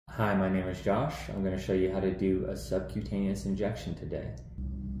Hi, my name is Josh. I'm going to show you how to do a subcutaneous injection today.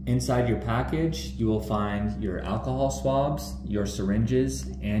 Inside your package, you will find your alcohol swabs, your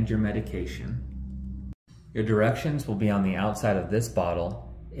syringes, and your medication. Your directions will be on the outside of this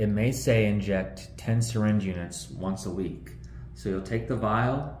bottle. It may say inject 10 syringe units once a week. So you'll take the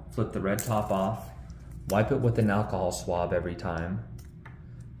vial, flip the red top off, wipe it with an alcohol swab every time,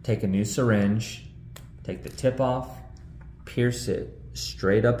 take a new syringe, take the tip off, pierce it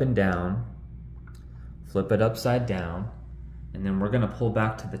straight up and down, flip it upside down, and then we're going to pull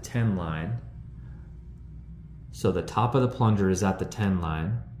back to the 10 line. So the top of the plunger is at the 10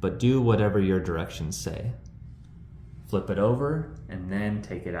 line, but do whatever your directions say. Flip it over and then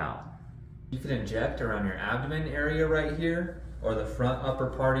take it out. You can inject around your abdomen area right here or the front upper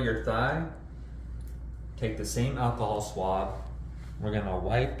part of your thigh. Take the same alcohol swab. We're going to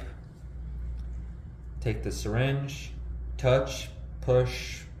wipe, take the syringe, touch,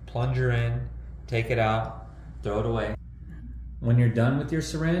 push, plunger in, take it out, throw it away. When you're done with your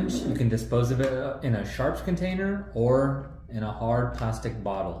syringe, you can dispose of it in a sharps container or in a hard plastic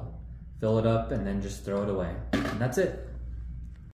bottle. Fill it up and then just throw it away. And that's it.